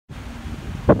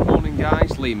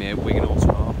guys, Liam here, Wigan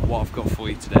Automart. What I've got for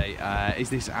you today is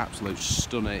this absolute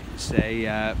stunner. It's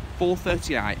a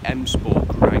 430i M Sport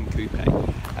Grand Coupe.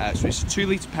 So it's a 2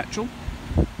 litre petrol.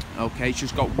 Okay, it's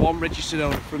just got one registered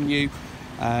owner from you,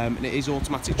 and it is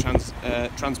automatic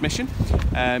transmission.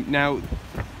 Now,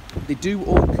 they do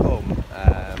all come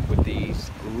with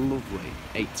these lovely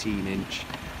 18-inch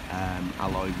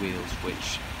alloy wheels,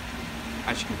 which,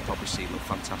 as you can probably see, look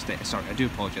fantastic. Sorry, I do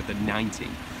apologise, they're 19.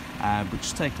 But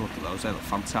just take a look at those, they look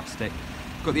fantastic.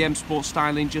 Got the M Sport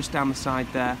styling just down the side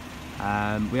there.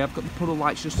 We have got the puddle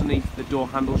lights just underneath the door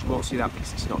handles. You won't see that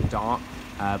because it's not dark.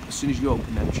 But as soon as you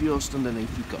open them, just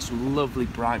underneath, you've got some lovely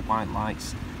bright white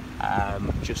lights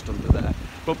just under there.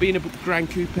 But being a Grand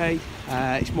Coupe,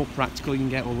 it's more practical. You can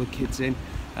get all the kids in,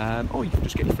 or you can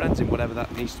just get your friends in, whatever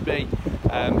that needs to be.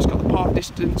 It's got the park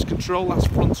distance control, that's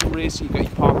front and rear, so you've got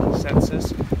your parking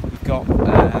sensors. You've got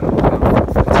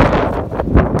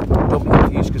don't be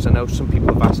confused, because I know some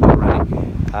people have asked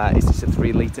already, is this a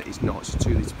 3 litre? It's not, it's a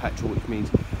 2 litre petrol, which means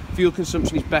fuel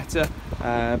consumption is better,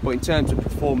 but in terms of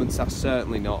performance, that's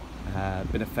certainly not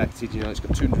been affected. You know, it's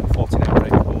got 249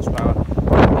 brake horsepower,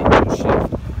 and it does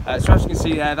shift. So as you can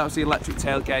see there, that was the electric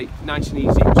tailgate, nice and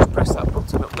easy. Just press that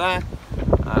button up there,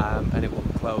 and it will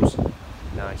close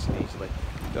nice and easily.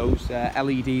 Those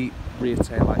LED rear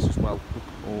tail lights as well,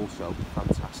 also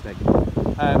fantastic.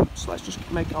 So let's just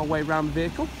make our way around the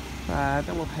vehicle,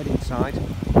 then we'll head inside.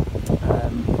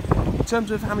 In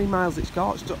terms of how many miles it's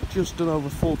got just done over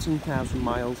 14,000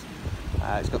 miles.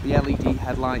 It's got the LED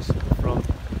headlights at the front,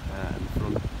 and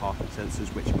front parking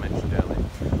sensors, which I mentioned earlier.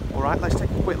 Alright, let's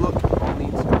take a quick look on the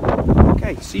inside.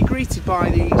 Okay, so you're greeted by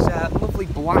these lovely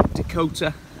black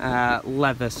Dakota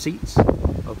leather seats,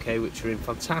 okay, which are in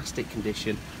fantastic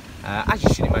condition. As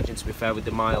you should imagine, to be fair, with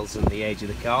the miles and the age of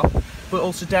the car. But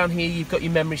also down here you've got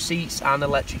your memory seats and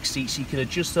electric seats, so you can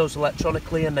adjust those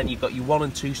electronically, and then you've got your 1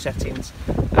 and 2 settings,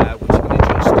 which you can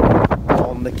adjust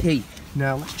on the key.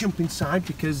 Now let's jump inside,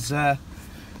 because it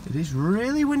is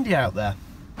really windy out there.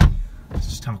 Let's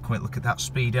just have a quick look at that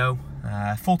speedo.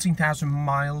 14,000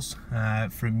 miles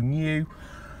from new.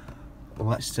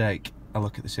 Let's take a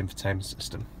look at this infotainment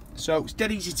system. So it's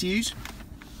dead easy to use.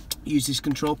 Use this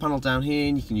control panel down here,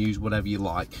 and you can use whatever you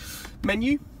like.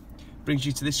 Menu brings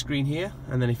you to this screen here,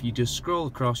 and then if you just scroll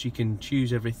across, you can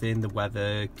choose everything: the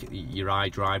weather, your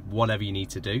iDrive, whatever you need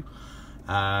to do.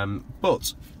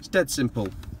 But it's dead simple.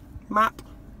 Map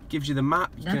gives you the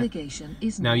map. Navigation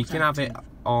is now you can have it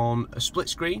on a split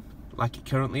screen like it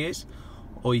currently is,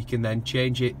 or you can then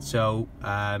change it so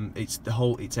it's the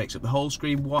whole. It takes up the whole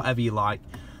screen, whatever you like.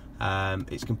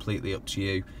 It's completely up to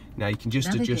you. Now you can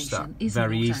just adjust that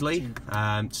very easily.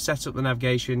 To set up the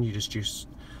navigation, you just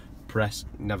press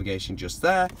navigation just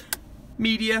there.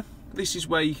 Media, this is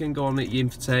where you can go on at your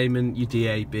infotainment, your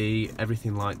DAB,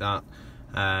 everything like that.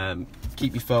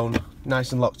 Keep your phone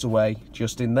nice and locked away,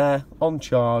 just in there, on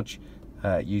charge,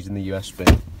 using the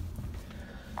USB.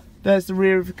 There's the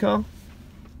rear of the car.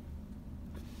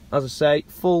 As I say,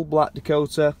 full black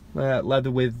Dakota,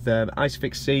 leather with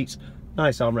Isofix seats,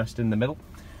 nice armrest in the middle.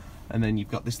 And then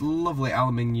you've got this lovely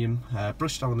aluminium,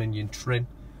 brushed aluminium trim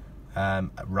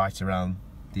right around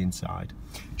the inside.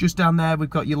 Just down there we've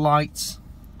got your lights,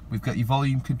 we've got your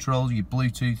volume control, your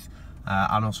Bluetooth,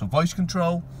 and also voice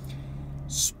control,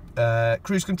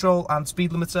 cruise control and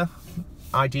speed limiter,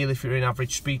 ideal if you're in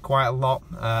average speed quite a lot.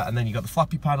 And then you've got the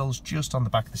flappy paddles just on the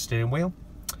back of the steering wheel.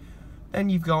 Then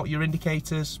you've got your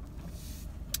indicators,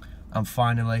 and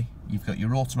finally you've got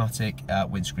your automatic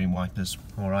windscreen wipers.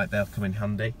 Alright, they'll come in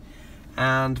handy.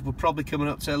 And we're probably coming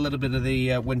up to a little bit of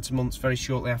the winter months very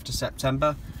shortly after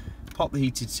September. Pop the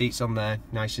heated seats on there,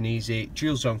 nice and easy.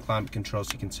 Dual zone climate control,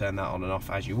 so you can turn that on and off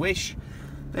as you wish.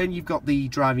 Then you've got the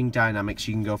driving dynamics.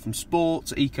 You can go from Sport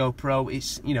to Eco Pro.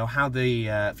 It's, you know, how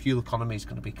the fuel economy is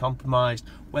going to be compromised,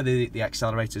 whether the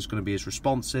accelerator is going to be as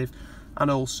responsive, and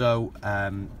also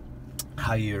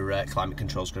how your climate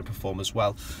control is going to perform as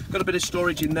well. Got a bit of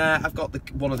storage in there. I've got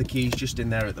one of the keys just in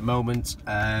there at the moment.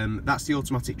 That's the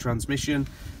automatic transmission.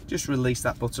 Just release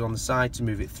that button on the side to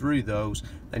move it through those.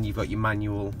 Then you've got your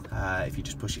manual, if you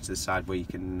just push it to the side, where you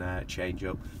can change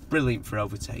up. Brilliant for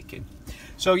overtaking.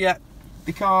 So yeah,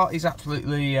 the car is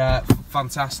absolutely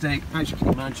fantastic. As you can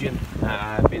imagine,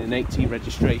 being an 18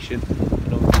 registration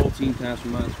and over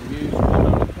 14,000 miles from use,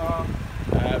 one car.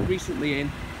 Recently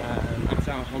in at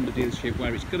our Honda dealership,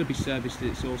 where it's going to be serviced.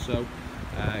 It's also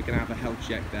going to have a health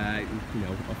check there, you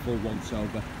know, a full once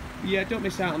over. But yeah, don't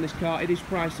miss out on this car. It is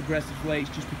priced aggressively. It's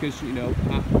just because, you know,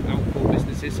 our core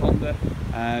business is Honda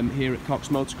here at Cox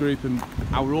Motor Group, and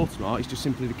our Automart is just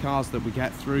simply the cars that we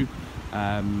get through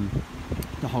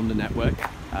the Honda network.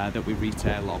 that we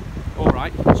retail on.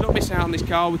 Alright, so don't miss out on this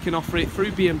car. We can offer it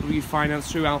through BMW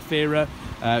Finance, through Alfira.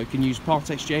 You can use part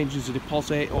exchange as a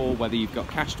deposit, or whether you've got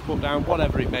cash to put down,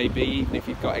 whatever it may be. Even if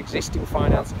you've got existing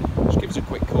finance, just give us a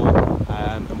quick call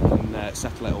and we can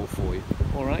settle it all for you.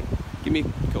 Alright, give me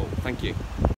a call. Thank you.